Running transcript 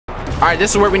right,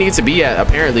 this is where we need to be at,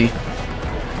 apparently.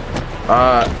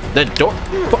 The door.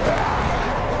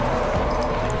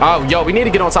 Oh, yo, we need to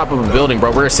get on top of a building,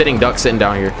 bro. We're a sitting duck sitting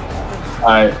down here. All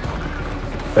right.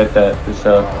 Bet that for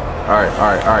sure. All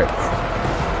right.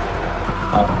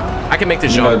 I can make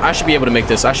this jump. I should be able to make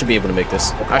this. I should be able to make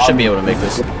this. I should be able to make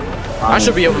this. I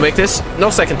should be able to make this. No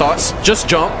second thoughts. Just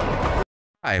jump.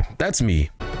 Hi, that's me.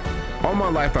 All my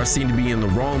life, I seem to be in the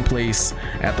wrong place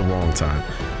at the wrong time.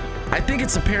 I think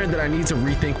it's apparent that I need to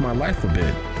rethink my life a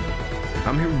bit.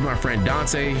 I'm here with my friend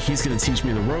Dante. He's going to teach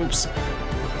me the ropes.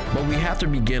 But we have to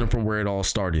begin from where it all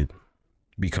started.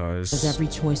 Because every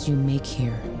choice you make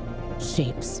here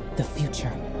shapes the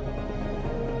future.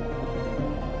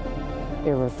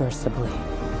 Irreversibly.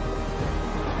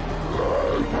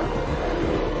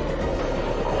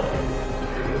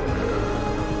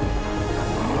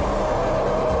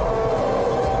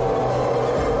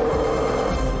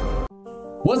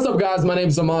 what's up, guys? My name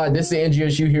is Ahmad. This is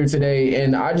NGSU here today,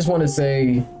 and I just want to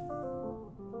say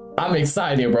I'm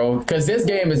excited, bro, because this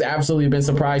game has absolutely been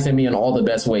surprising me in all the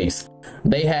best ways.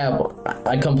 They have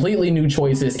a completely new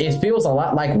choices. It feels a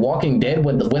lot like Walking Dead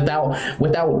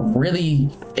without really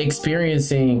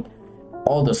experiencing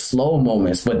all the slow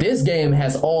moments, but this game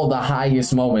has all the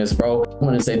highest moments, bro. I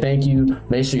want to say thank you.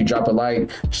 Make sure you drop a like,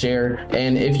 share,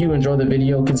 and if you enjoy the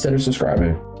video, consider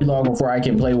subscribing. Long before I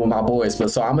can play with my boys,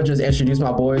 but so I'm gonna just introduce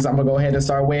my boys. I'm gonna go ahead and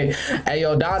start with, hey,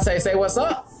 yo, Dante, say what's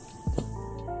up.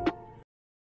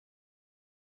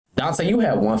 Dante, you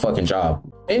have one fucking job.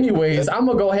 Anyways, I'm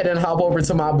gonna go ahead and hop over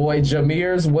to my boy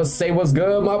Jameers. Say what's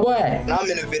good, my boy. I'm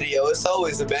in a video. It's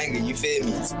always a banger. You feel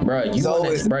me? Bro,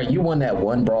 you won that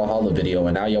one Brawlhalla video,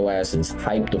 and now your ass is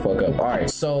hyped the fuck up. All right,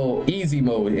 so easy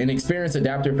mode, an experience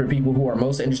adapted for people who are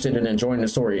most interested in enjoying the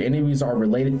story. Enemies are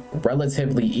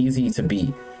relatively easy to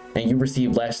beat, and you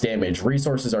receive less damage.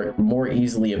 Resources are more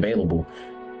easily available.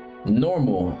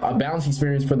 Normal, a balanced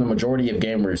experience for the majority of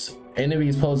gamers.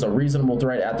 Enemies pose a reasonable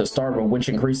threat at the start, but which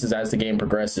increases as the game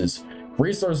progresses.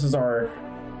 Resources are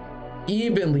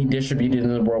evenly distributed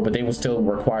in the world, but they will still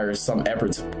require some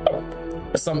efforts.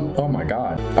 Oh my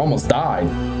god, I almost died.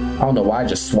 I don't know why I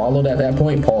just swallowed at that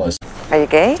point. Pause. Are you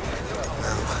gay?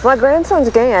 My grandson's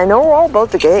gay. I know all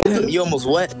about the gay. You almost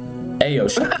what? Hey, yo,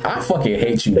 I fucking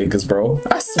hate you niggas, bro.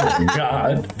 I swear to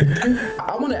God.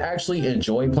 I want to actually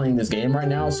enjoy playing this game right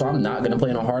now, so I'm not going to play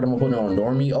it on hard. I'm going to put it on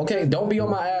normie. Okay, don't be on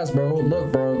my ass, bro.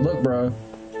 Look, bro.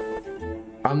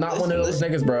 I'm not one of those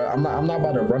niggas, bro. I'm not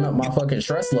about to run up my fucking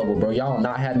stress level, bro. Y'all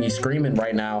not have me screaming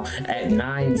right now at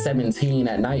 9:17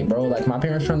 at night, bro. Like, my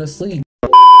parents trying to sleep.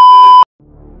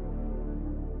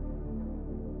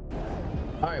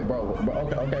 All right, bro.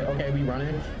 Okay, we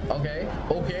running. Okay.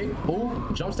 Ooh,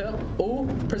 jump step. Ooh,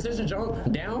 precision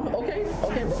jump. Down. Okay, bro.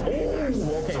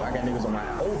 Ooh, okay. I got niggas on my.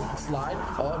 Oh, slide.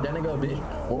 Oh, that nigga a bitch.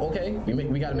 Oh, okay,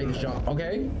 we gotta make this jump.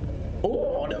 Okay.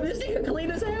 Oh, no, this nigga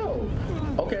clean as hell.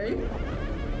 Okay.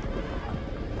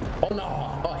 Oh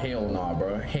no. Oh hell no,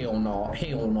 bro. Hell no,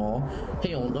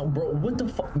 bro. What the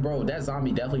fuck, bro? That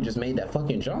zombie definitely just made that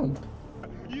fucking jump.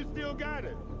 You still got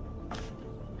it.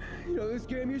 You know, this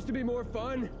game used to be more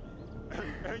fun.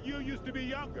 And you used to be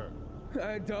younger.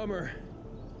 Dumber.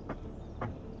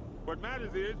 What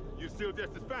matters is, you're still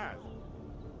just as fast.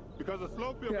 Because a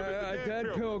slow pilgrim is a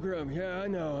dead pilgrim. Yeah, I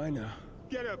know.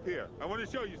 Get up here. I want to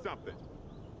show you something.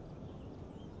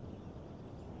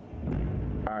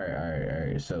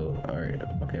 Alright. So, alright.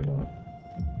 Okay, bro.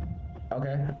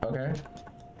 Okay.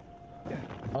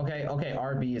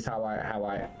 RB is how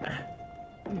I.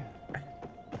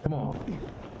 Come on.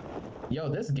 Yo,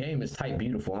 this game is tight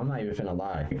beautiful. I'm not even finna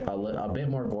lie. A bit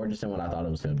more gorgeous than what I thought it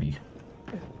was gonna be.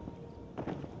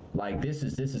 Like, this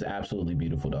is absolutely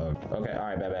beautiful, dog. Okay, all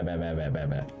right, bad.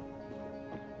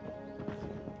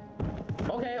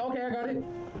 Okay, I got it.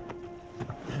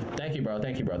 Thank you, bro.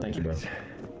 It's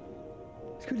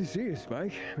good to see you,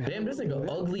 Spike. Damn, this nigga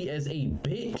ugly as a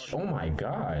bitch. Oh my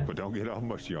god. But don't get all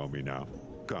mushy on me now.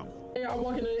 Come. Hey, I'm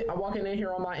walking in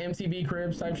here on my MTV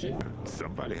cribs type shit.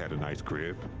 Somebody had a nice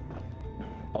crib.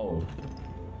 Oh.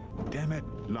 Damn it,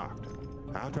 locked.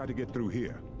 I'll try to get through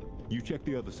here. You check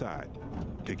the other side.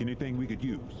 Take anything we could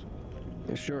use.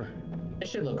 Yeah, sure. This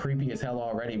shit look creepy as hell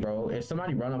already, bro. If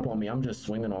somebody run up on me, I'm just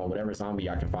swinging on whatever zombie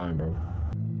I can find, bro.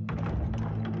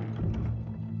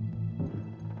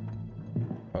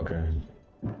 Okay.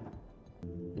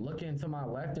 Looking to my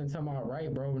left and to my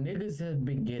right, bro. Niggas have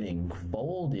been getting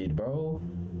folded, bro.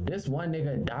 This one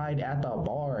nigga died at the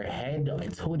bar, head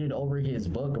tooted over his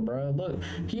book, bro. Look,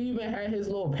 he even had his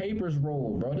little papers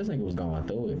rolled, bro. This nigga was going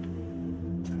through it.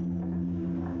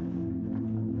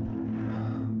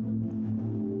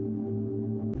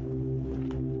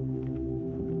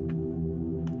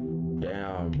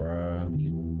 Damn, bro.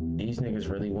 These niggas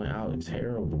really went out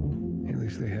terrible. At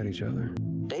least they had each other.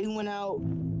 They went out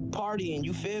partying,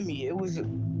 you feel me? It was...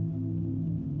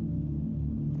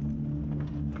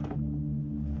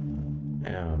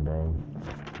 Damn, bro.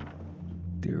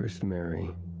 Dearest Mary,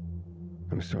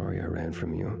 I'm sorry I ran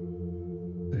from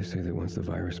you. They say that once the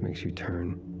virus makes you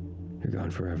turn, you're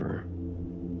gone forever.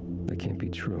 That can't be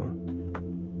true.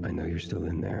 I know you're still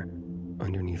in there,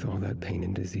 underneath all that pain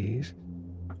and disease.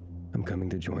 I'm coming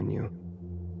to join you.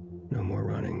 No more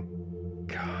running.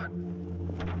 God.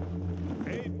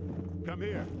 Hey, come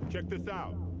here. Check this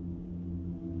out.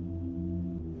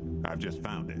 I've just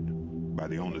found it. By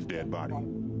the owner's dead body.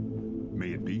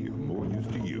 May it be of more use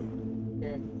to you.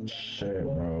 Shit,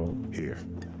 bro. Here.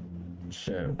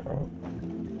 Shit, bro.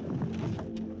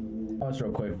 Pause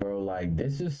real quick, bro. Like,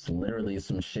 this is literally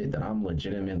some shit that I'm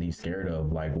legitimately scared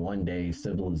of. Like, one day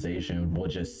civilization will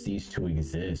just cease to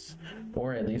exist,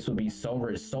 or at least will be so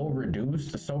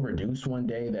reduced one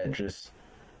day that just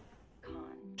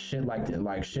shit like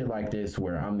this,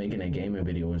 where I'm making a gaming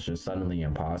video, is just suddenly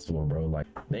impossible, bro. Like,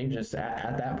 they just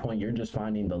at that point, you're just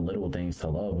finding the little things to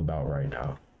love about right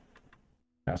now.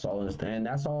 That's all, and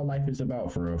that's all life is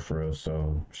about, for real.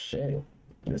 So shit,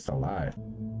 it's a lot.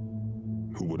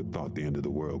 Who would have thought the end of the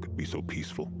world could be so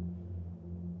peaceful?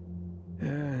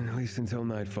 And at least until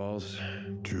night falls.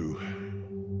 True.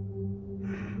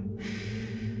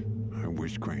 I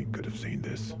wish Crane could have seen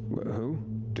this. Who?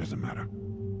 Doesn't matter.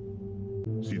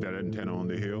 See that antenna on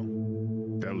the hill?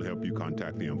 That'll help you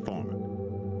contact the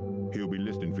informant. He'll be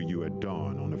listening for you at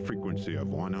dawn on a frequency of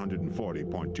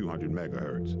 140.200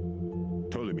 megahertz.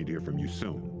 Told him he'd hear from you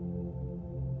soon.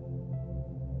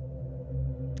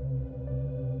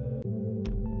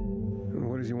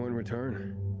 What does he want in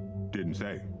return? Didn't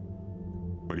say.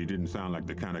 But he didn't sound like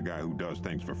the kind of guy who does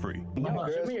things for free. Yo,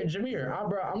 Jameer,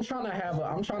 bro, I'm trying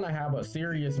to have a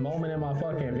serious moment in my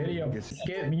fucking video.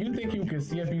 Skip, you think you can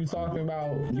skip you talking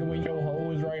about you and your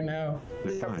hoes right now?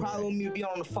 The problem you be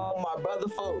on the phone with my brother,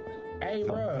 folk. Hey,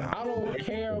 bro, I don't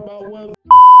care about what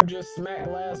just smacked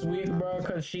last week, bro,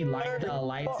 cause she liked the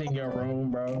lights in your room,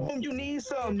 bro. You need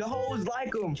some. The hoes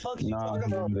like them. Fuck you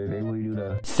talking about. They really do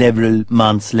that. Several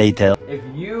months later. If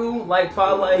you like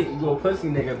Twilight, you a pussy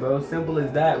nigga, bro. Simple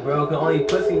as that, bro. Cause only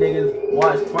pussy niggas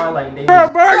watch Twilight.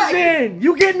 Perversion!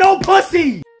 You get no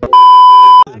pussy!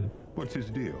 What's his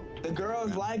deal? The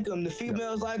girls like them. The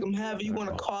females like them. However you want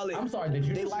to call it. I'm sorry, did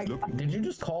you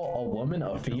just call a woman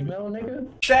a female, nigga?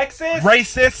 Sexist,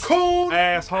 racist, cool,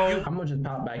 asshole. I'm gonna just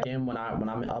pop back in when I'm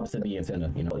up to the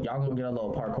antenna. You know, y'all gonna get a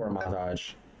little parkour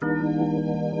montage.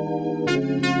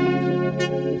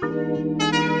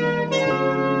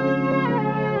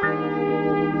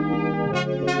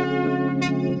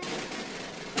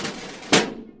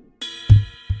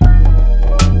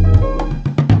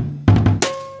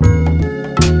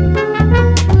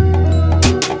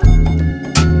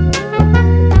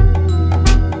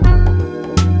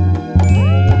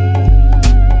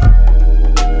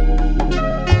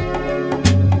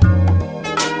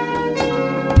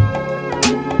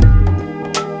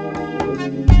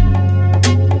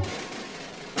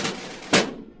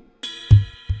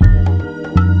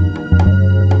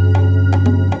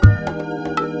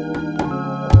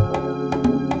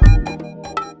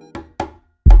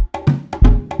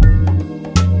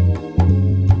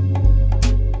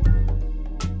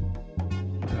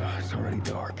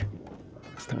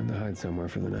 Somewhere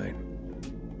for the night.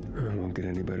 I won't get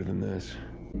any better than this.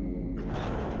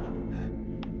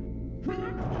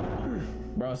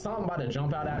 Bro, something about to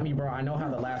jump out at me, bro. I know how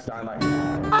the last time, like...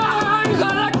 I'm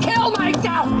gonna kill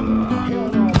myself! Hell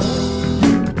no,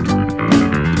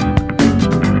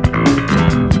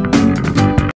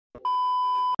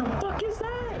 What the fuck is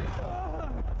that?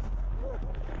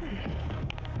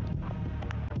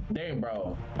 Dang,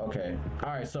 bro. Okay.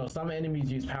 Alright, so some enemies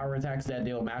use power attacks that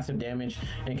deal massive damage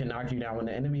and can knock you down. When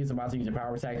the enemy is about to use a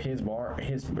power attack, his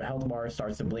health bar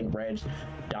starts to blink red.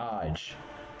 Dodge.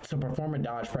 To perform a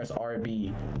dodge, press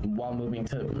RB while moving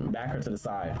back or to the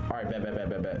side. Alright,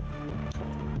 bet.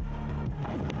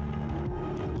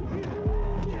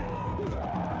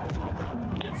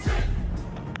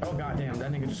 Oh goddamn,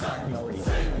 that nigga just cracked me already.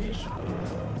 Bitch.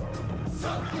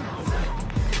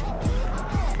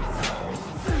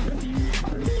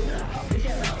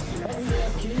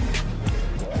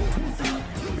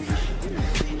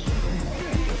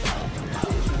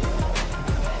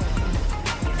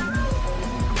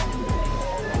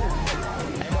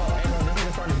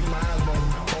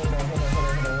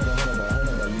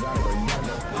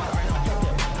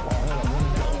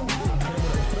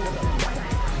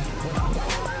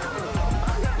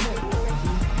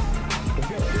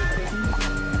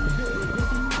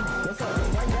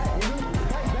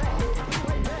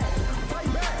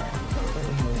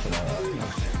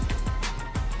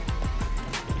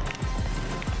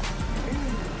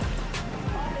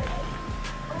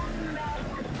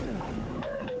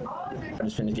 I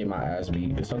just finished getting my ass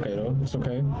beat. It's okay though. It's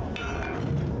okay.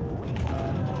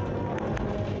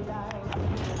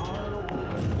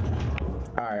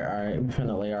 Alright. We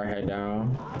finna lay our head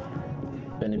down.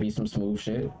 Finna be some smooth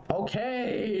shit.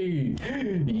 Okay.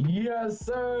 Yes,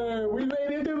 sir. We made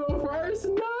it to the first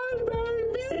night,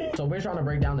 baby. So we're trying to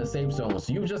break down the safe zone.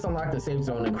 So you've just unlocked the safe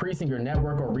zone, increasing your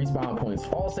network or respawn points.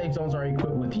 All safe zones are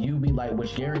equipped with UV light,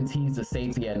 which guarantees the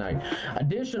safety at night.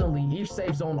 Additionally, each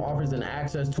safe zone offers an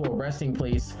access to a resting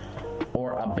place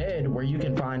or a bed where you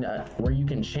can find where you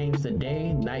can change the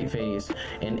day-night phase,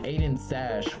 and Aiden's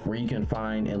stash where you can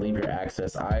find and leave your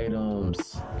access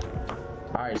items.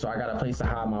 All right, so I got a place to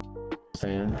hide my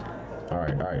sand. All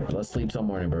right, let's sleep till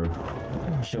morning, bro.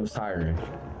 Shit was tiring.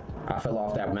 I fell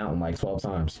off that mountain like 12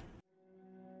 times.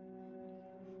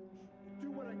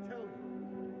 Do what I tell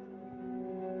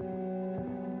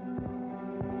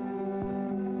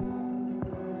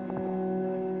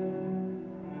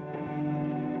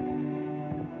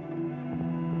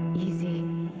you. Easy.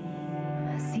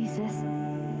 See, sis?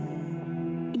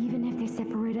 Even if they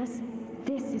separate us,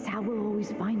 this is how we'll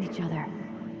always find each other.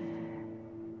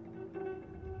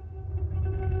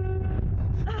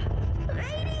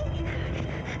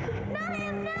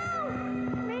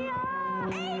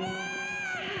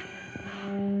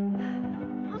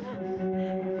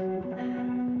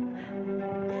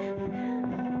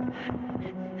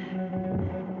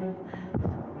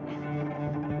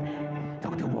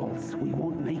 Dr. Waltz, we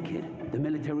won't make it. The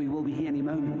military will be here any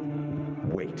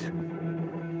moment. Wait.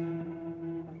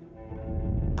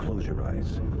 Close your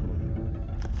eyes.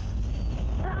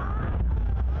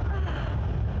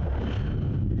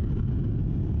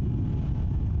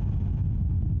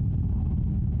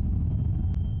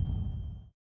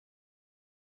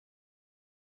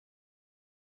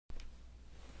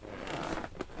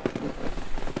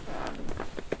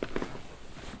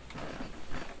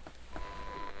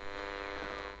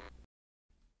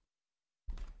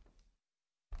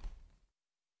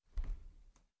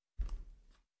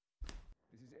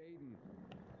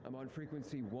 I'm on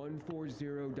frequency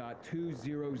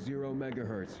 140.200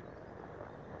 megahertz.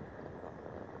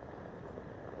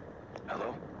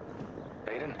 Hello?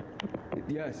 Aiden?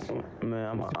 Yes.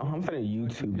 Man, I'm finna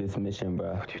YouTube this mission,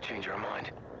 bro. How'd you change your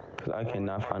mind? Cause I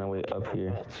cannot find a way up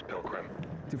here. Pilgrim.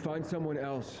 To find someone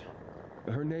else.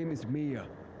 Her name is Mia.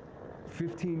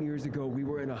 15 years ago, we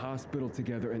were in a hospital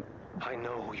together and... I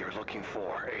know who you're looking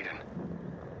for, Aiden.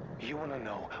 You want to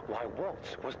know why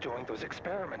Waltz was doing those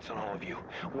experiments on all of you.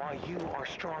 Why you are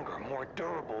stronger, more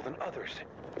durable than others.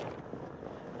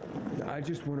 I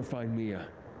just want to find Mia.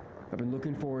 I've been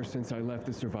looking for her since I left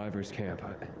the survivors camp.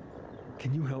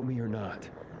 Can you help me or not?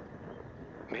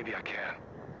 Maybe I can.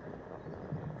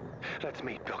 Let's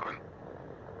meet, Pilgrim.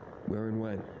 Where and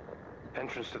when?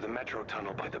 Entrance to the metro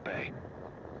tunnel by the bay.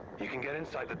 You can get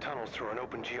inside the tunnels through an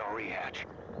open GRE hatch.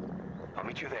 I'll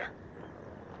meet you there.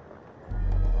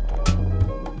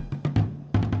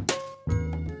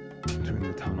 Entering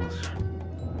the tunnels.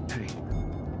 Hey,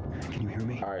 can you hear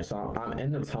me? All right, so I'm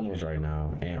in the tunnels right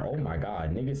now, and oh my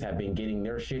god, niggas have been getting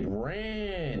their shit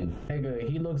ran. Nigga,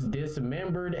 he looks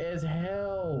dismembered as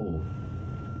hell.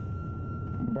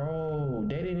 Bro,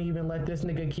 they didn't even let this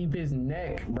nigga keep his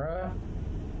neck, bruh.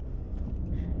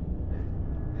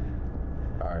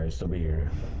 All right, so be here.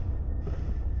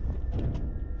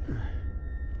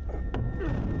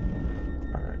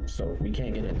 All right, so we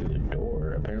can't get in through the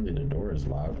door. Apparently the door is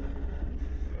locked.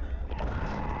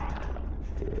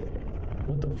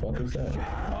 What the fuck is that?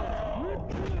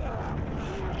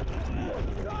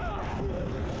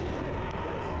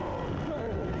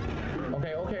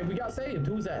 Okay, we got saved.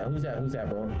 Who's that,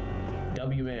 bro?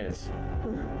 W-Mans.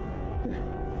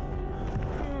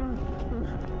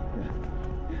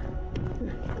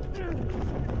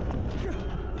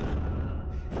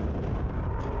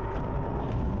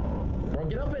 Bro,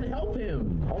 get up and help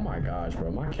him. Oh my gosh,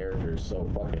 bro, my character is so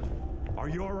fucking... Are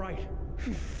you alright?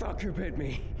 Fucker bit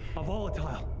me. A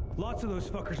volatile. Lots of those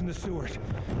fuckers in the sewers.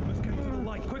 Let's get to the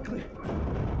light quickly.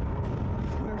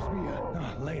 Where's Mia?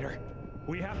 Later.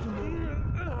 We have to move.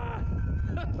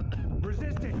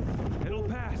 Resist it. It'll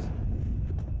pass.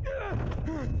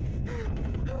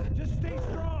 Just stay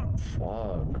strong.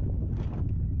 Fuck.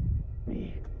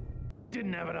 Me.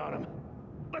 Didn't have it on him.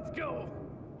 Let's go.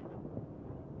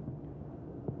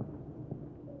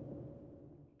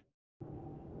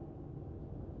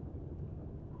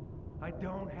 I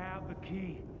don't have the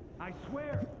key. I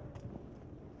swear.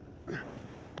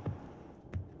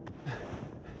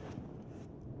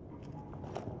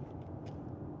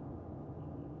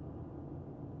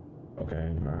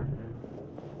 Okay, all right.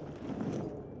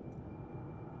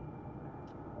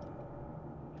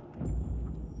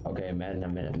 Okay,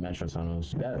 metro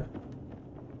tunnels. Better.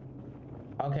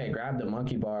 Okay, grab the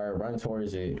monkey bar, run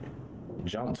towards it,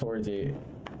 jump towards it,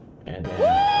 and then...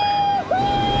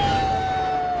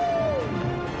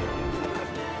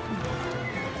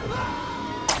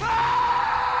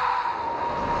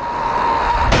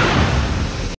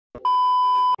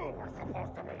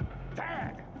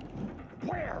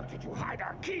 Where did you hide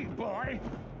our key, boy?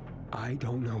 I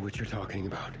don't know what you're talking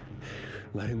about.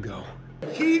 Let him go.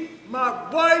 Keep my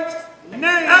wife's name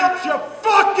out your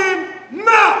fucking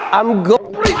mouth! I'm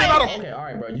going. Okay,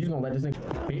 alright, bro. You just gonna let this nigga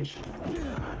bitch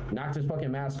knock this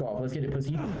fucking mask off. Let's get it,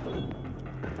 pussy.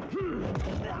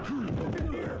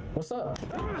 What's up?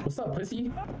 What's up,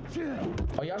 pussy?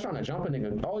 Oh, y'all trying to jump a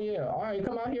nigga? Oh, yeah. Alright,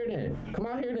 come out here then. Come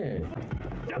out here then.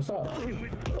 What's up?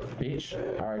 Bitch.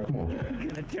 Alright, come on.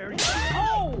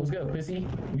 Oh! What's good, pussy?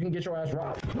 You can get your ass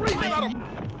rocked. Come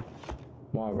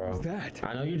on, bro. What's that?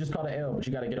 I know you just caught an L, but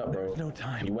you gotta get up, bro. There's no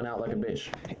time. You went out like a bitch.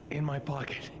 In my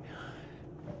pocket.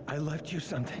 I left you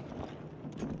something.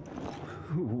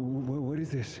 What is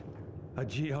this? A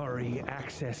GRE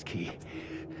access key.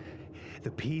 The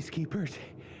Peacekeepers,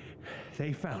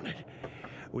 they found it.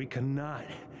 We cannot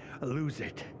lose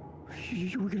it.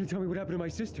 You were gonna tell me what happened to my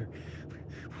sister.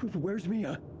 Where's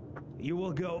Mia? You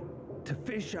will go to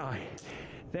Fisheye.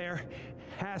 There,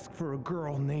 ask for a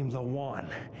girl named Lawan.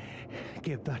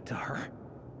 Give that to her.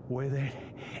 With it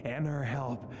and her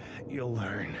help, you'll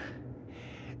learn.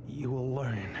 You will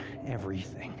learn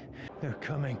everything. They're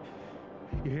coming.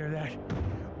 You hear that?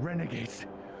 Renegades.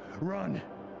 Run.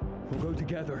 We'll go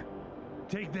together.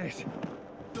 Take this.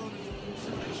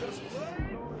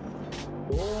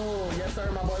 Oh, yes sir,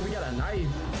 my boy. We got a knife.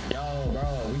 Yo, bro.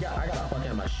 I got a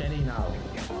fucking machete now.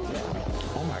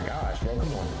 Oh my gosh, bro.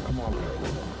 Come on, bro.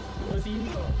 Pussy.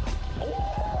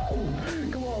 Oh,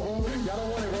 come on, bro. Y'all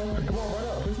don't want it, bro. Come on, run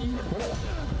up, pussy. Run up.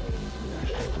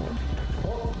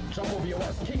 Oh, jump over your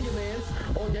ass. Kick your mans.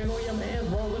 Oh, there go your mans,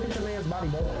 bro. Look at your man's body,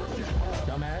 bro.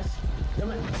 Dumbass.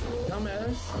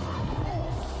 Dumbass.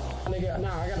 Nigga,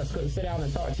 nah, I gotta sit down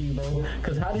and talk to you, bro.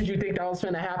 Cause how did you think that was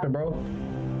finna happen, bro?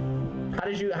 How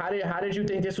did you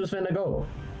think this was finna go?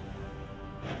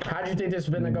 How did you think this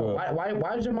was finna go?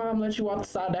 Why did your mom let you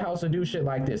outside the house to do shit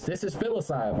like this? This is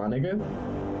filicide, my nigga.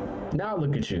 Now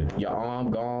look at you. Your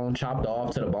arm gone, chopped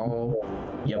off to the bone.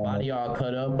 Your body all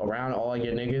cut up around all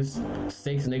your niggas.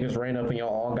 6 niggas ran up and y'all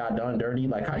all got done dirty.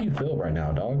 Like, how do you feel right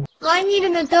now, dog? I need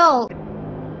an adult.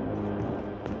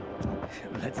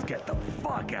 Let's get the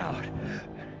fuck out.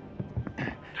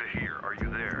 Tahir, are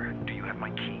you there? Do you have my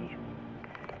key?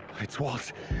 It's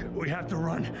Waltz. We have to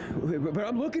run. But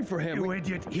I'm looking for him. You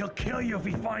idiot. He'll kill you if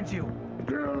he finds you.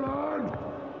 Get along!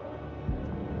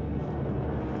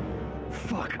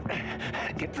 Fuck.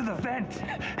 Get to the vent.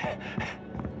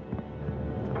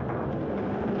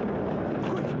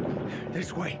 Quick.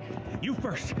 This way. You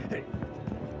first.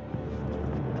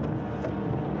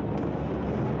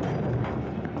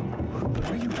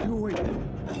 What are you doing?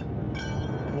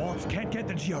 Waltz can't get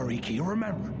the GRE key,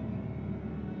 remember.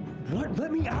 What?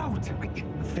 Let me out!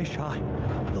 Fisheye.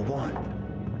 The one.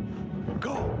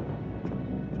 Go!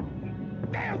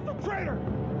 Damn, the traitor!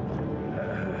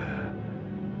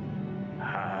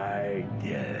 I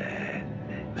did it.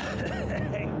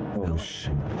 Oh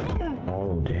shit.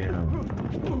 Oh damn.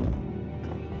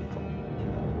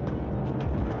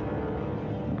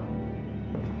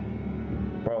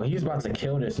 Bro, he's about to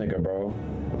kill this nigga, bro.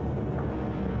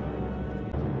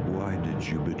 Why did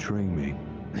you betray me?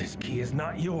 This key is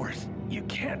not yours. You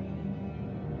can't.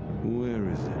 Where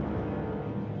is it?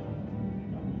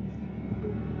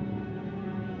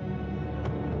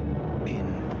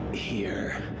 In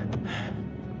here.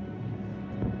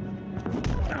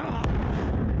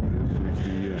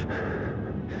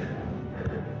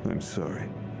 I'm sorry.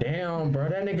 Damn, bro,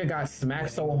 that nigga got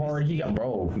smacked so hard. He got,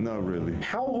 bro. Not really.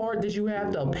 How hard did you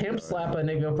have to pimp slap a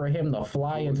nigga for him to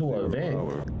fly into a vent?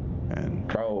 And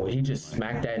bro, he just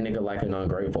smacked that nigga like an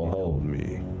ungrateful hoe.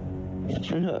 Me.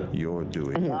 You're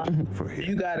doing it for him.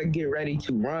 You gotta get ready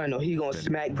to run, or he gonna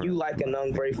smack you like an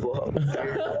ungrateful hoe.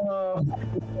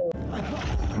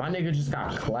 My nigga just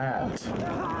got clapped.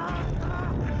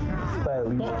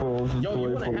 Yo, you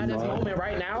wanna have this moment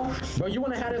right now? Bro, you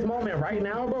wanna have this moment right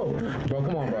now, bro? Bro,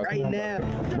 come on, bro. Right now.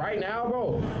 Right now,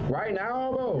 bro. Right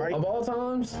now, bro. Right. Of all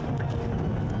times.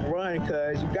 Run,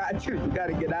 cuz. You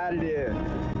gotta get out of there.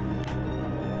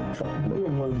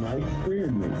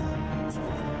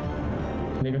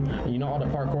 Nigga, you know all the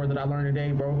parkour that I learned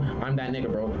today, bro? I'm that nigga,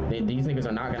 bro. These niggas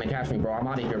are not gonna catch me, bro. I'm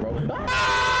out of here, bro.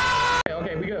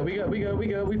 Okay, we good.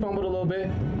 We fumbled a little bit.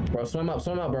 Bro, swim up,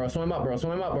 bro. Swim up, bro.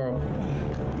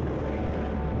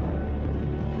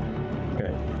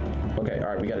 Okay. Okay, all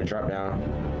right, we gotta drop down.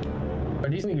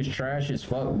 But these niggas trash as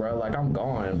fuck, bro. Like, I'm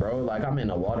gone, bro. Like, I'm in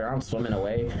the water. I'm swimming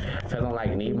away. Feeling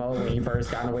like Nemo when he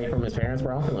first got away from his parents,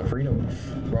 bro. I'm feeling freedom.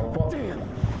 Bro, fuck. Damn.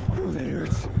 Oh, that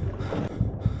hurts.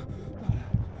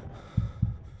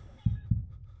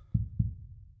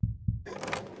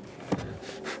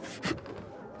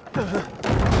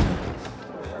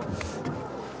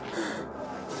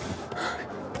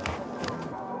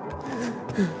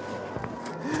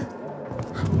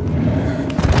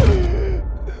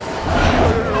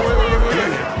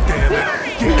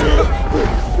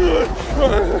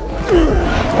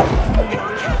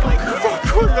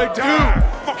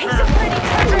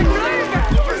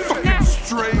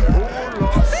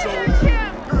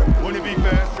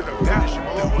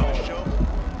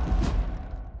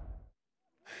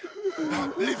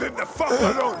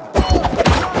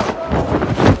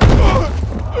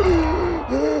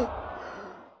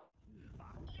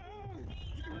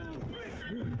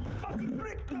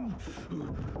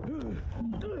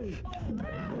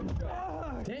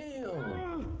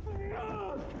 Damn!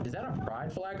 Is that a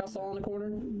pride flag I saw in the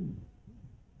corner?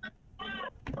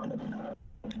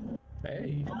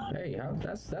 Hey,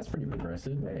 that's pretty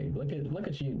progressive. Hey, look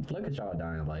at y'all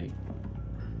dying like.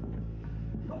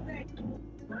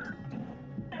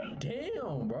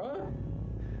 Damn, bro.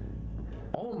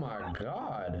 Oh my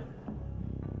god.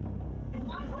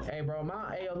 Hey, bro,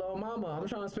 hey, little mama, I'm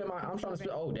trying to spit.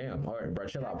 Oh, damn. All right, bro,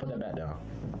 chill out. Put that back down.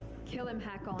 Kill him,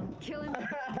 Hakon. Kill him.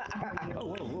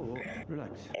 Whoa.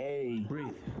 Relax. Hey.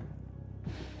 Breathe.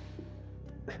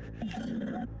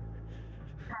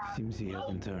 Seems he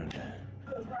hasn't turned.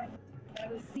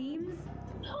 Seems?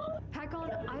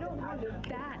 Hakon, I don't want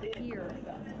that here.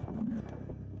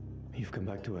 You've come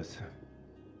back to us.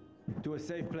 To a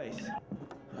safe place.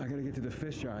 I gotta get to the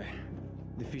fisheye.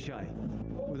 The fisheye.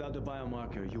 Without the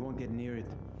biomarker, you won't get near it.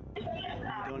 You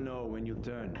don't know when you'll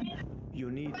turn. You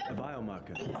need a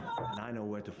biomarker, and I know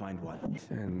where to find one.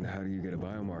 And how do you get a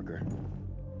biomarker?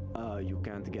 You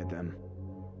can't get them.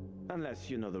 Unless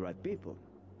you know the right people.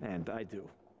 And I do.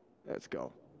 Let's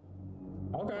go.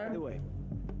 Okay. By the way,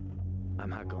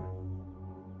 I'm Hakon.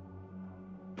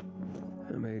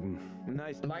 I'm Aiden.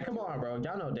 Nice. Like, come on, bro.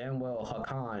 Y'all know damn well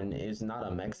Hakan is not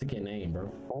a Mexican name, bro.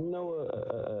 I know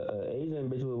a Asian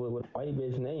bitch with a white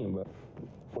bitch name, bro.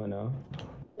 You know.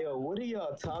 Yo, what are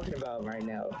y'all talking about right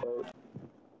now, folks?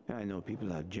 I know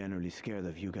people are generally scared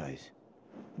of you guys.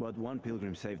 But one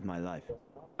pilgrim saved my life.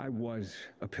 I was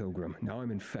a pilgrim. Now I'm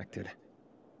infected.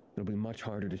 It'll be much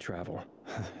harder to travel.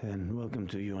 And welcome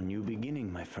to your new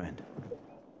beginning, my friend.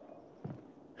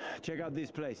 Check out this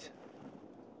place.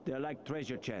 They're like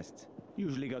treasure chests.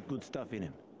 Usually got good stuff in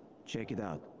them. Check it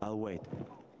out. I'll wait.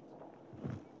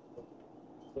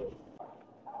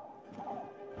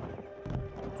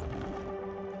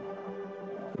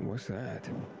 What's that?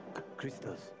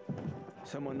 Crystals.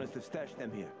 Someone must have stashed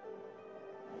them here.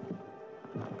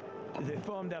 They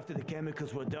formed after the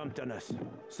chemicals were dumped on us.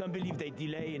 Some believe they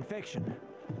delay infection.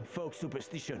 Folk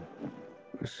superstition.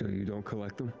 So you don't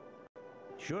collect them?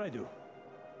 Sure I do.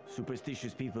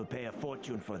 Superstitious people pay a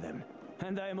fortune for them.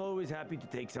 And I am always happy to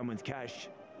take someone's cash.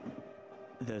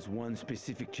 There's one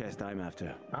specific chest I'm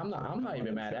after. I'm not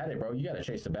even mad at it, bro. You gotta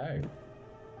chase the bag.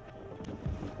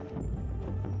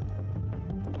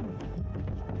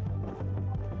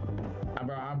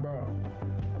 Bro.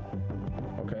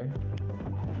 Okay.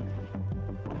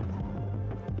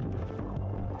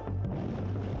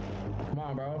 Come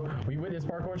on, bro. We with this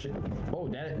parkour shit. Oh,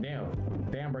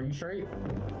 damn, bro. You straight?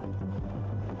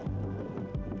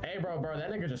 Hey, bro,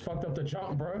 that nigga just fucked up the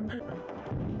jump, bro.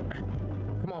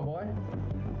 Come on, boy.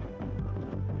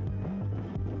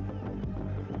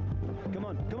 Come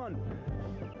on.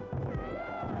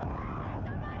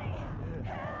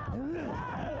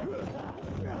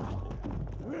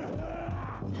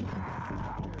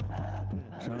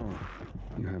 So,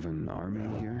 you have an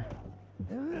army here?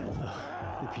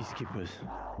 The peacekeepers.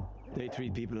 They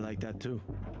treat people like that too.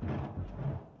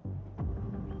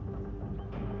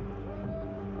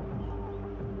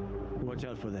 Watch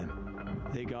out for them.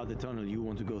 They guard the tunnel you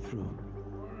want to go through.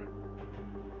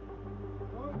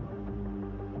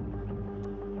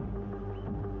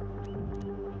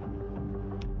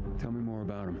 Tell me more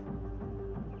about them.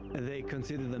 They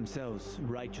consider themselves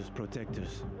righteous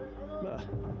protectors.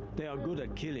 They are good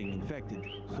at killing infected,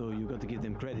 so you got to give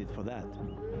them credit for that.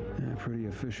 Yeah, pretty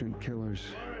efficient killers.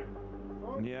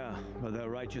 Yeah, but their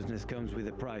righteousness comes with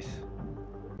a price.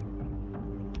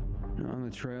 On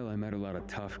the trail, I met a lot of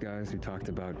tough guys who talked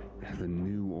about the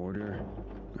new order.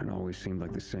 It always seemed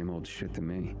like the same old shit to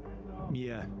me.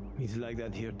 Yeah, it's like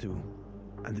that here too.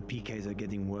 And the PKs are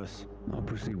getting worse. I'll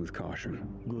proceed with caution.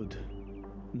 Good.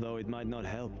 Though it might not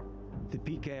help. The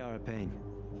PK are a pain.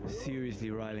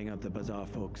 Seriously riling up the bazaar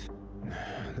folks.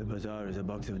 The bazaar is a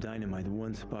box of dynamite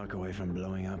one spark away from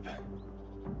blowing up.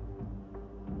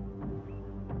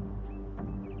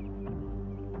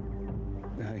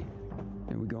 Hey,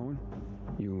 are we going?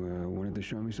 You wanted to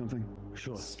show me something?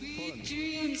 Sure. Sweet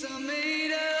dreams are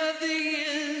made of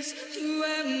these. Who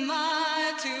am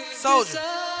I to Soldier,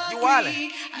 you wildin'.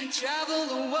 I travel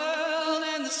the world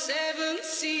and the 7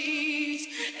 seas.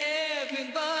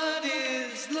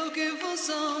 Everybody's looking for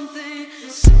something.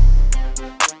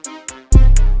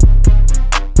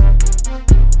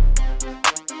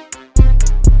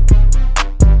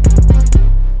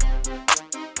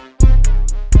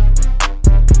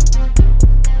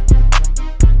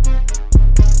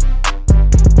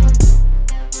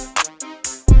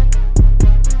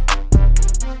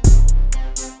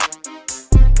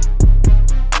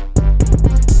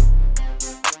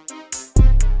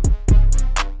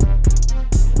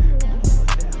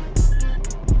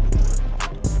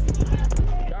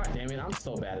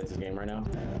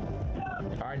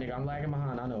 I'm lagging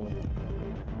behind, I know.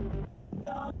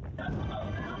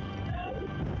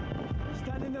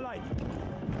 Stand in the light.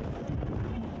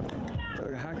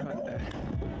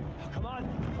 Come on,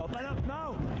 open up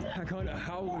now. Hakon, a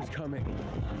howler's coming.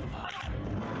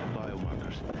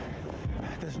 Biomarkers.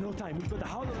 There's no time. We've got the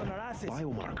howler on our asses.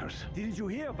 Biomarkers. Didn't you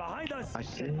hear? Behind us. I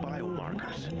said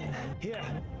biomarkers. Here.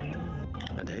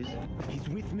 And his? He's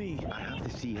with me. I have to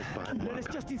see his biomarker. Let us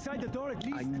just inside the door at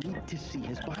least. I need to see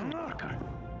his biomarker.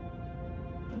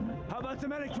 How about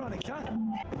some electronics, huh?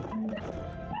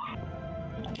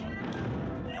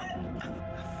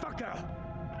 Fucker!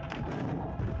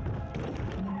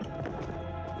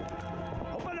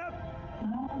 Open up!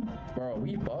 Bro,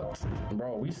 we fucked.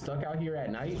 Bro, we stuck out here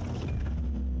at night.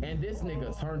 And this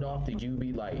nigga turned off the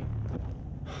UV light.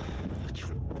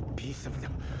 You piece of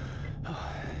them.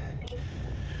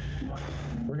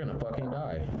 We're gonna fucking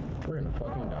die. We're gonna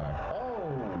fucking die.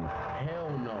 Oh, hell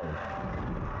no.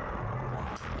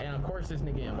 And of course this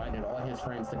nigga invited all his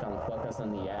friends to come fuck us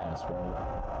in the ass, bro.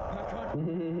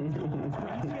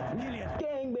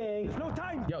 Gangbang. No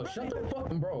time. Yo, shut the fuck,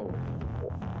 bro.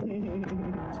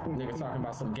 Nigga talking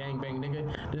about some gangbang,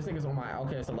 nigga. This nigga's on my,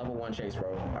 okay, it's a level 1 chase,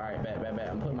 bro. Alright, bet.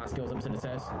 I'm putting my skills up to the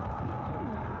test.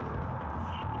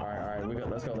 Alright, we go,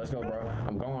 let's go, bro.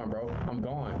 I'm going, bro. I'm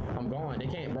going. They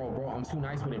can't, bro. I'm too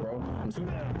nice with it, bro.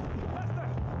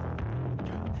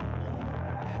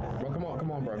 Bro,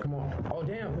 come on, bro. Come on. Oh,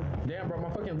 damn, bro. My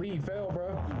fucking lead fell,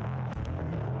 bro.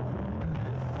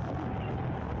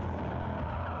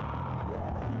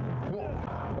 Come on.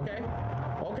 Okay.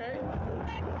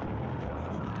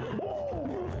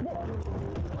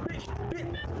 Bitch.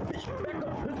 Back up,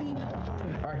 pussy.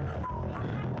 All right.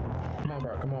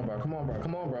 Come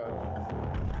on, bro.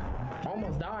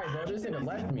 Almost died, bro. This nigga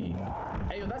left me.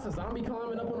 Hey, yo, that's a zombie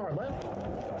climbing up on our left.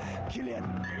 Killian.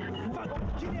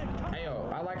 Hey, yo,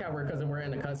 I like how because we're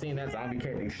in the cutscene, that zombie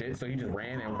can't do shit, so he just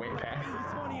ran and went past.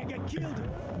 This money and get killed.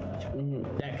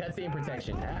 That cutscene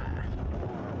protection.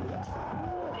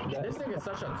 This nigga's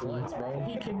such a klutz, bro.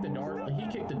 He kicked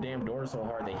the damn door so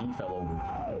hard that he fell over.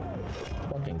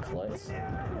 Fucking klutz.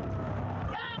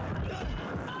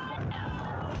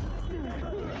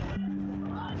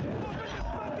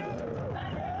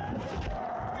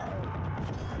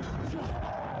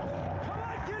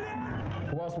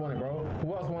 Who else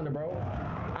wanted, bro?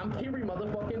 I'm Kiri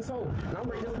motherfucking Soap, and I'm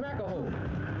ready to smack a hoe.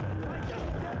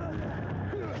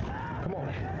 Come on.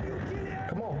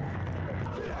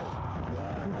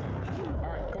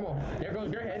 Alright, come on. There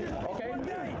goes your head. Okay.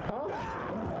 Huh?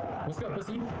 What's up,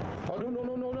 pussy? Oh, no.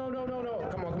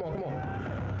 Come on.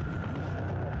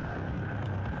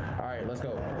 Alright, let's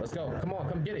go. Come on,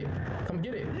 come get it.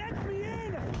 Let me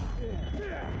in!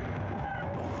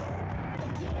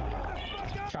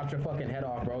 Chopped your fucking head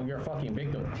off, bro. You're a fucking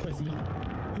victim, pussy.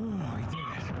 Oh, we did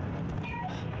it.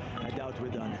 I doubt we're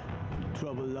done.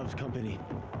 Trouble loves company.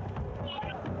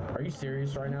 Are you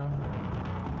serious right now?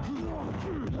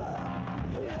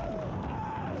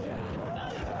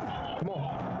 Come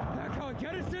on. I can't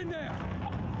get us in there.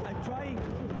 I'm trying.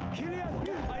 Killian,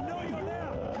 I know you're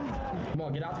there. Come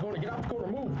on, get out the corner,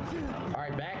 move.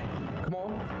 Alright, back. Come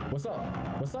on. What's up?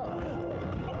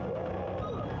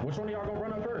 Which one of y'all gonna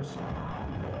run up first?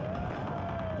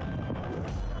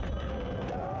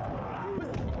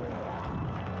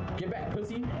 Get back,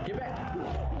 pussy. Get back.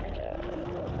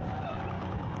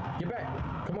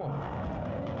 Come on.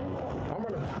 I'm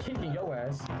gonna kicking your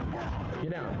ass.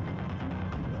 Get down.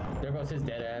 There goes his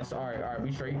dead ass. Alright,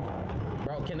 we straight.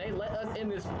 Bro, can they let us in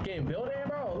this game building,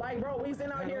 bro? bro. Like, bro, we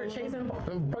sitting out here chasing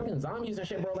fucking zombies and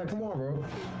shit, bro. Like, come on, bro.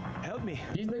 Help me.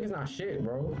 These niggas not shit,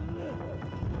 bro.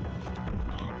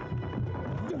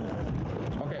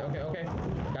 Okay.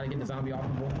 Gotta get the zombie off,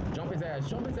 bro. Jump his ass.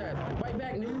 Fight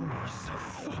back, nigga. You're so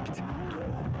fucked.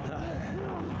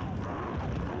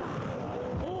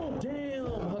 Oh, damn.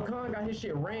 Hakan got his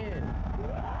shit ran.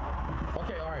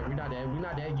 Okay, alright, we're not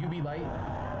dead. UV light.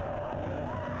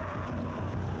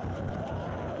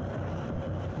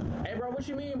 Hey, bro, what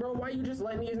you mean, bro? Why you just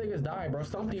letting these niggas die, bro?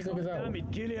 Stomp these niggas out. Damn it,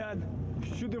 Gillian.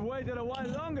 Should have waited a while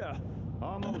longer.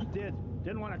 Almost did.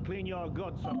 Didn't want to clean your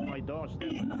guts off my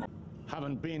doorstep.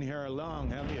 Haven't been here long,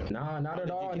 have you? Nah, not at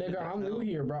all, nigga. I'm new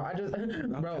here, bro. I just,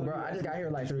 bro, I just got here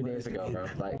like 3 days ago, bro.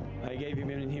 Like, I gave him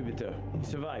an inhibitor. He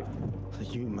survived. Are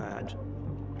you mad?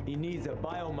 He needs a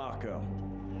biomarker.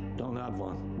 Don't have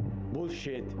one.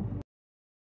 Bullshit.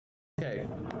 okay.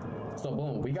 So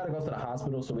boom, we gotta go to the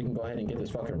hospital so we can go ahead and get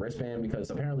this fucking wristband because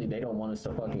apparently they don't want us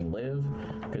to fucking live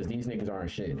because these niggas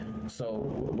aren't shit. So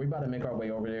we about to make our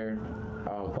way over there.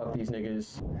 Fuck these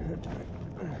niggas.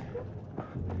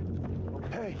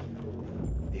 Hey,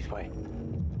 this way.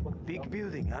 Big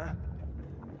building, huh?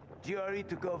 GRE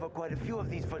took over quite a few of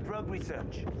these for drug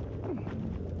research.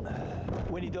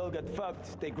 When it all got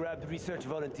fucked, they grabbed research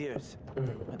volunteers.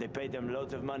 They paid them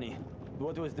loads of money.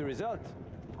 What was the result?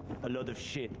 A lot of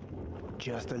shit.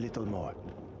 Just a little more.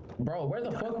 Bro, where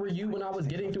the fuck were you when I was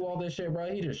getting through all this shit,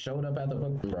 bro? He just showed up at the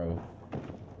fuck, bro.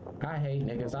 I hate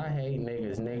niggas.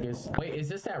 Niggas. Wait, is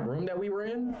this that room that we were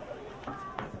in?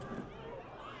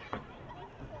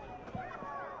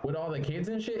 With all the kids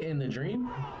and shit in the dream?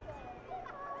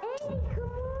 Eddie, come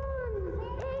on!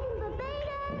 Eddie,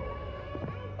 baby!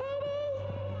 Eddie!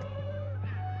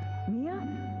 Mia?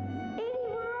 Eddie,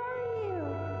 where are you?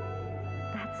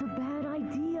 That's a bad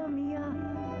idea, Mia.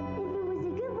 If it was a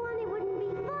good one, it wouldn't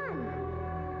be fun.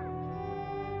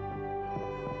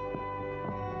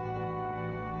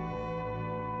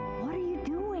 What are you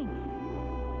doing?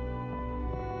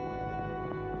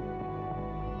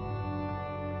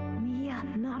 Mia,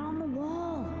 not on the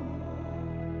wall.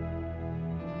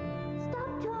 Stop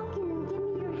talking and give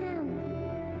me your hand.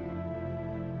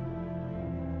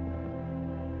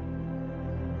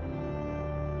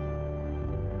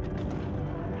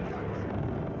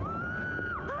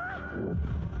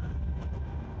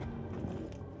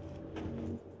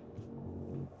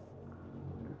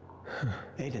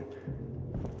 Aiden.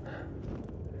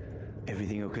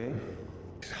 Everything okay?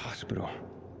 This hospital.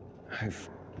 I've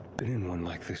been in one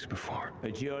like this before.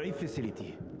 A GRE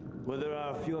facility. Well, there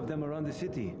are a few of them around the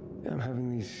city. I'm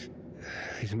having these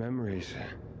memories.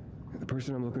 The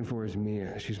person I'm looking for is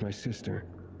Mia. She's my sister.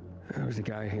 There was a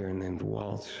guy here named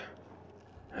Waltz.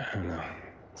 I don't know.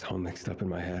 It's all mixed up in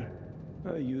my head.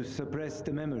 You suppressed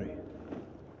the memory.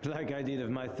 Like I did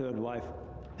of my third wife.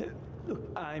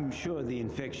 Look, I'm sure the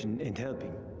infection ain't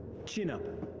helping. Chin up.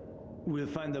 We'll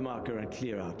find the marker and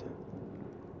clear out.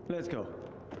 Let's go.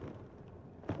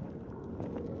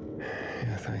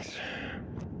 Yeah, thanks.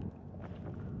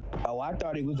 Oh, I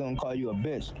thought he was gonna call you a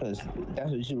bitch, because that's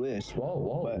what you is.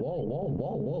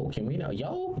 Whoa. Can we not?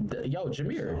 Yo,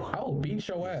 Jameer, I will beat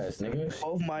your ass, nigga.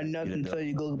 Off my nuts until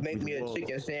you go make me a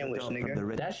chicken sandwich,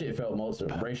 nigga. That shit felt most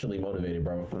racially motivated,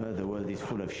 bro. Well, the world is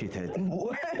full of shitheads.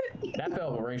 What? That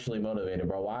felt racially motivated,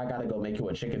 bro. Why I gotta go make you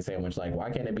a chicken sandwich? Like,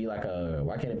 why can't it be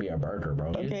a burger, bro?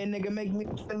 Okay, nigga, make me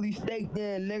a Philly steak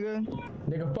then, nigga.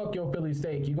 Nigga, fuck your Philly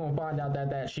steak. You gonna find out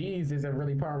that cheese isn't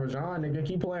really Parmesan, nigga.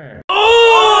 Keep playing.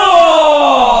 Oh!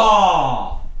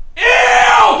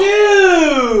 Ew!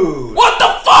 Dude! What the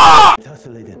fuck? Let's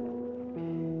hustle, Aiden.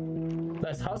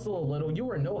 Let's hustle a little. You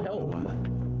were no help.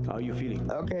 How are you feeling?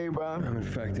 Okay, bro. I'm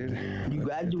infected. You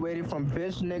graduated from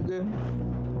bitch nigga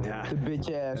Nah. to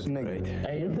bitch ass nigga. Great.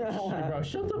 Hey, bro,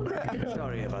 shut the fuck up.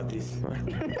 Sorry about this.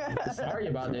 Sorry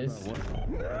about this.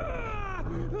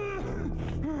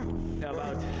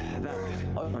 About that.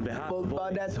 On behalf Folks, of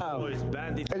about that time. boys,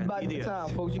 bandits, It's and about the idiots, time,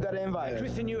 folks. You gotta invite us.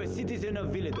 christen you a citizen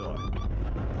of Villador.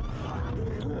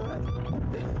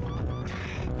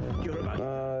 You're about. I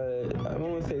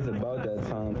want to say it's about that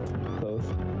time. Close.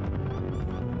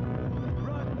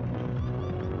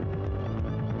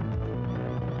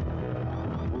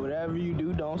 Whatever you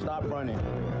do, don't stop running.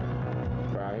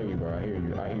 Bro, I hear you, bro. I hear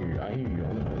you.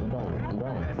 I'm going.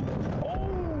 Oh!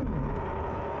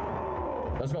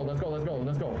 Let's go.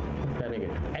 That nigga.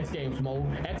 X Games mode.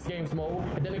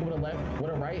 And then nigga with a left, with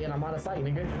a right, and I'm out of sight,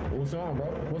 nigga. What's on, bro?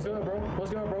 What's good, bro?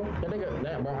 That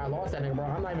nigga, bro, I lost that nigga, bro.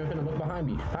 I'm not even finna look behind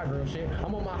me. Hot girl shit.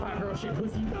 I'm on my hot girl shit,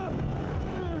 pussy.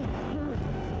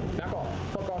 Back off.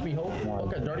 Fuck off me, hoe.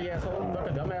 Fuck a dirty asshole. Fuck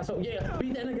a dumb asshole. Yeah,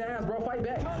 beat that nigga ass, bro. Fight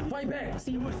back. Fight back.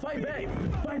 See, fight back.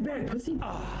 Fight back, pussy.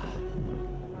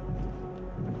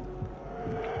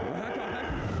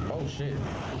 Oh shit.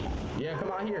 Yeah,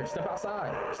 come out here. Step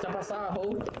outside. Step outside,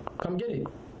 ho. Come get it.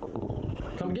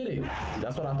 Come get it.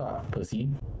 That's what I thought, pussy.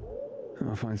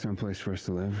 I'll find some place for us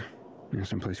to live.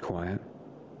 Someplace quiet.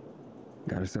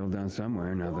 Gotta settle down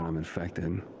somewhere now that I'm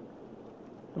infected.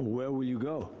 Where will you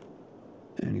go?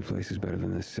 Any place is better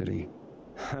than this city.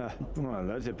 Well,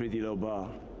 that's a pretty low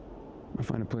bar. I'll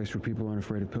find a place where people aren't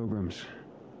afraid of pilgrims.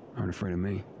 Aren't afraid of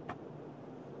me.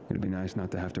 It'd be nice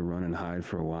not to have to run and hide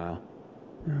for a while.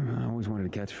 I always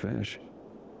wanted to catch fish.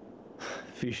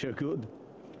 Fish are good.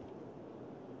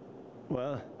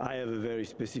 Well, I have a very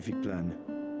specific plan.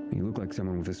 You look like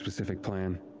someone with a specific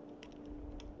plan.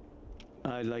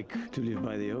 I'd like to live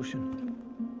by the ocean.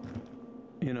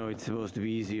 You know, it's supposed to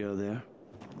be easier there.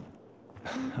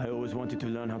 I always wanted to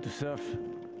learn how to surf.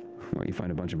 What, you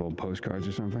find a bunch of old postcards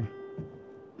or something?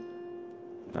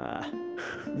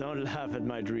 Don't laugh at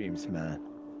my dreams, man.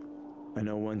 I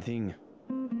know one thing.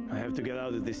 I have to get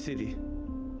out of this city.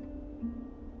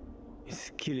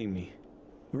 It's killing me,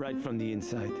 right from the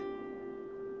inside.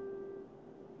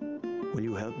 Will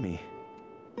you help me?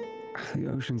 The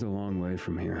ocean's a long way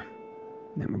from here.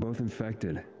 And we're both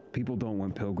infected. People don't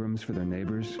want pilgrims for their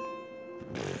neighbors.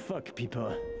 Fuck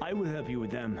people. I will help you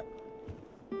with them.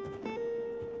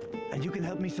 And you can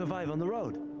help me survive on the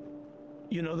road.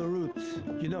 You know the routes.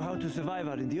 You know how to survive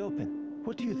out in the open.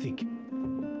 What do you think?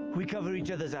 We cover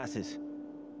each other's asses.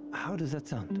 How does that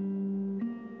sound?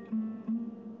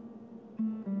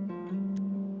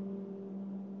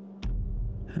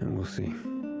 And we'll see.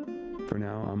 For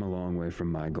now, I'm a long way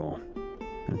from my goal.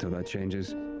 Until that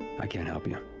changes, I can't help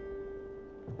you.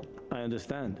 I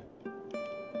understand.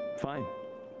 Fine.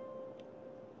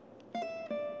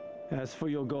 As for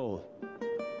your goal,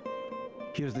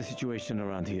 here's the situation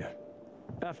around here.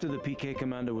 After the PK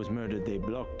commander was murdered, they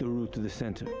blocked the route to the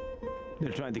center.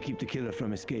 They're trying to keep the killer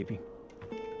from escaping.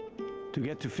 To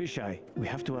get to Fisheye, we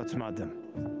have to outsmart them.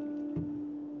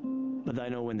 But I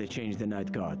know when they change the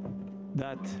night guard.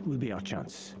 That will be our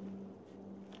chance.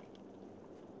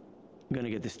 I'm gonna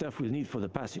get the stuff we'll need for the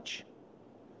passage.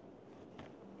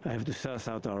 I have to suss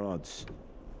out our odds.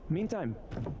 Meantime,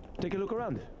 take a look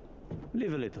around.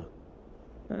 Live a little.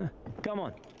 Come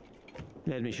on.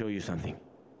 Let me show you something.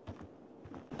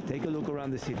 Take a look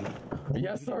around the city.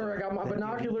 Yes, sir. I got my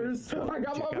binoculars. I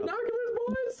got my binoculars,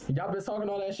 boys. Y'all been talking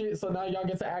all that shit, so now y'all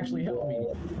get to actually help me.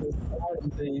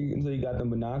 Until you got them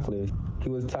binoculars. He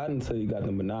was tight until you got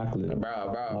the binoculars.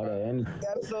 Bro.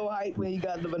 That's so hype when you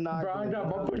got the binoculars. Bro, I got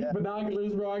my fucking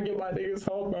binoculars, bro. I get my niggas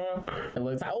home, bro. It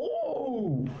looks like,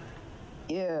 oh!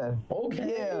 Yeah.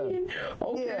 Okay. Yeah.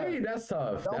 Okay, Yeah. that's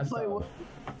tough. Don't That's play tough.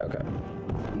 Okay.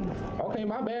 Okay,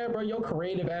 my bad, bro. Your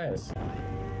creative ass.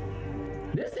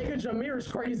 This nigga Jameer is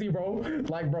crazy, bro.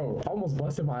 Like, bro, almost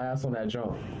busted my ass on that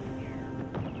jump.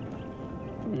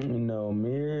 No,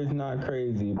 Mir is not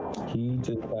crazy. He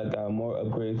just got more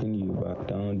upgrades than you, bro.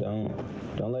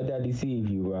 Don't let that deceive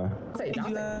you, bro.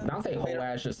 Don't say whole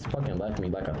ass just fucking left me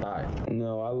like a thought.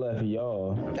 No, I left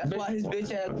y'all. That's why his bitch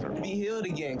had to be healed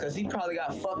again, because he probably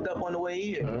got fucked up on the way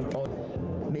here.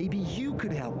 Maybe you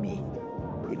could help me.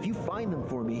 If you find them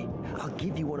for me, I'll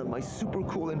give you one of my super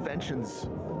cool inventions.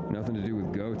 Nothing to do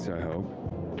with goats, I hope.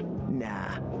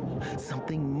 Nah,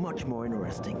 something much more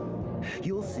interesting.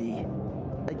 You'll see.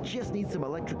 I just need some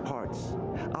electric parts.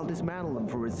 I'll dismantle them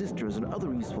for resistors and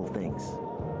other useful things.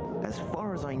 As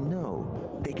far as I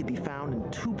know, they can be found in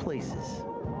two places.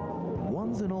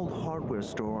 One's an old hardware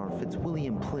store on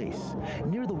Fitzwilliam Place,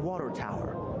 near the water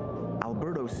tower.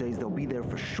 Alberto says they'll be there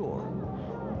for sure.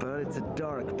 But it's a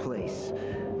dark place,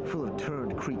 full of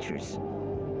turned creatures.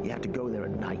 You have to go there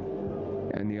at night.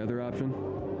 And the other option?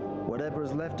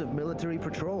 Whatever's left of military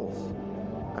patrols.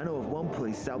 I know of one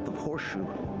place south of Horseshoe,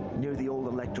 near the old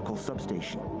electrical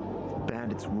substation.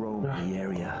 Bandits roam the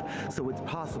area, so it's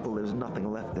possible there's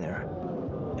nothing left there.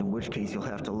 In which case you'll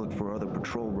have to look for other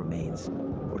patrol remains,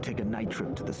 or take a night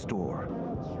trip to the store.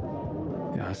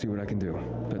 Yeah, I'll see what I can do,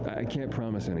 but I can't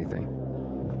promise anything.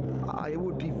 I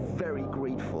would be very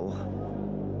grateful.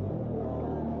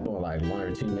 Doing like 1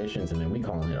 or 2 missions and then we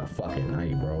calling it a fucking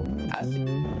night, bro. I see,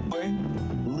 boy,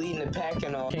 leading the pack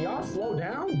and all. Can y'all slow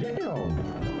down?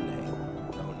 Damn.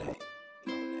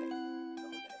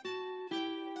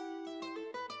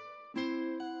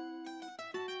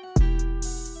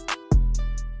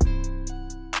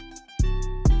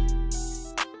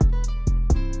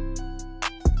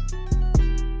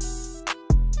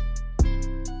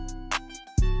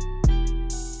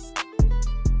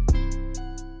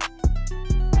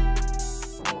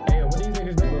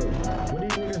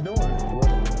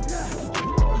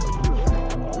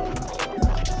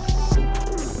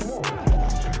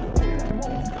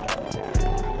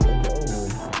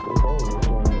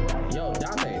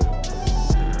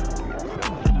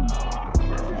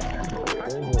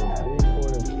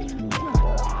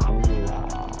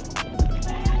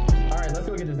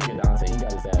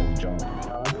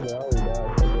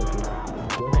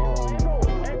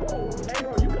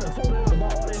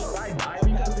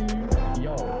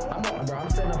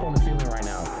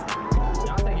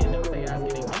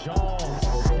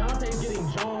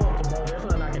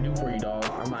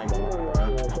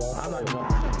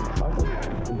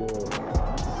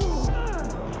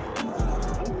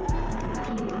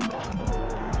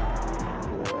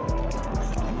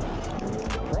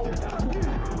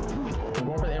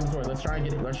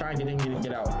 Let's try and get in and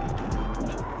get out. All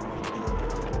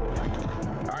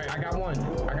right, I got one.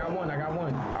 I got one.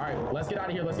 All right, let's get out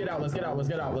of here. Let's get out. Let's get out.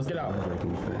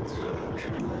 Breaking the fence.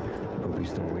 Hope he's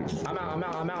still waiting. I'm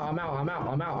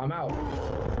out.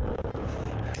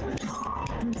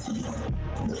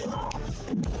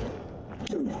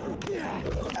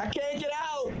 I can't get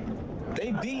out.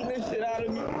 They beating the shit out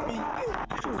of me.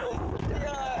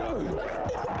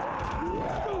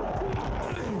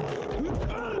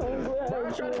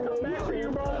 Bro, I'm trying to come back for you,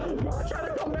 bro.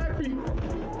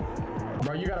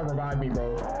 Bro, you gotta revive me,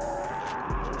 bro.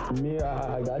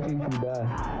 Yeah, I got you if you die.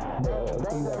 Bro,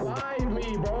 revive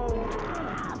me, bro.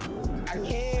 I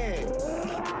can't.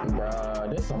 Bruh,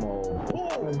 this some old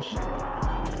bullshit.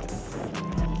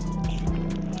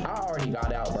 I already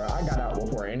got out, bro. I got out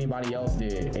before anybody else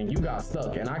did, and you got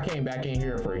stuck, and I came back in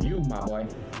here for you, my boy.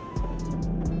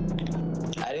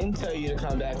 I didn't tell you to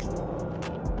come back.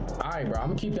 All right, bro. I'm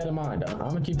gonna keep that in mind, though.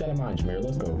 Jameer.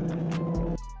 Let's go.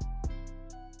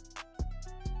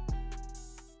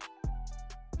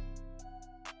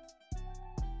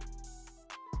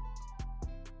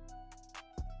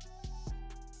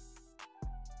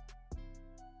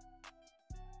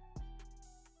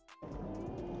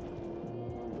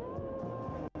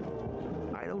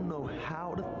 I don't know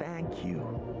how to thank you.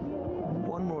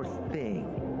 One more thing.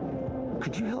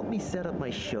 Could you help me set up my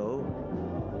show?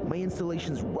 My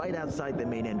installation's right outside the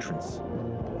main entrance.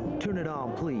 Turn it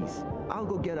on, please. I'll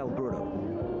go get Alberto.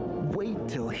 Wait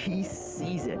till he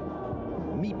sees it.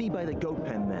 Meet me by the goat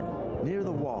pen then, near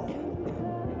the wall.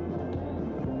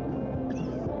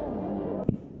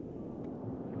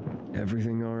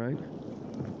 Everything all right?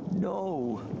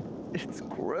 No, it's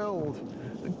grilled.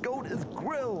 The goat is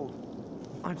grilled.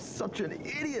 I'm such an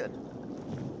idiot.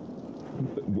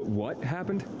 What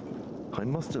happened? I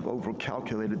must have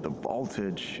overcalculated the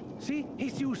voltage. See?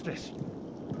 He's useless.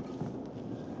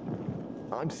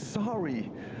 I'm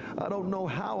sorry. I don't know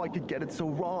how I could get it so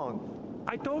wrong.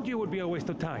 I told you it would be a waste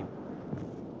of time.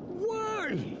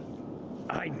 Why?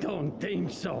 I don't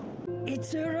think so.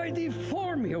 It's a ready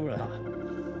formula.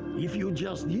 If you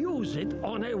just use it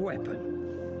on a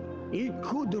weapon, it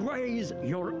could raise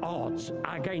your odds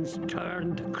against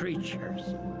turned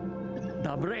creatures.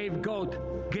 The brave goat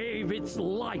gave its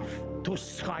life to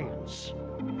science.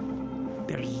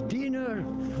 There's dinner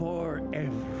for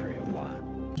everyone.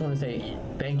 I just want to say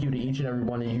thank you to each and every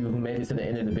one of you who made it to the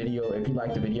end of the video. If you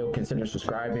liked the video, consider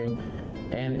subscribing.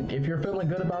 And if you're feeling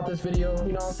good about this video,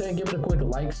 you know what I'm saying, give it a quick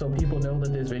like so people know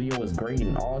that this video was great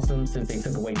and awesome, since they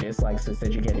took away dislikes and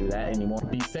said you can't do that anymore.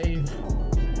 Be safe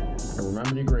and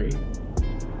remember to grade.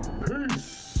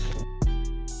 Peace.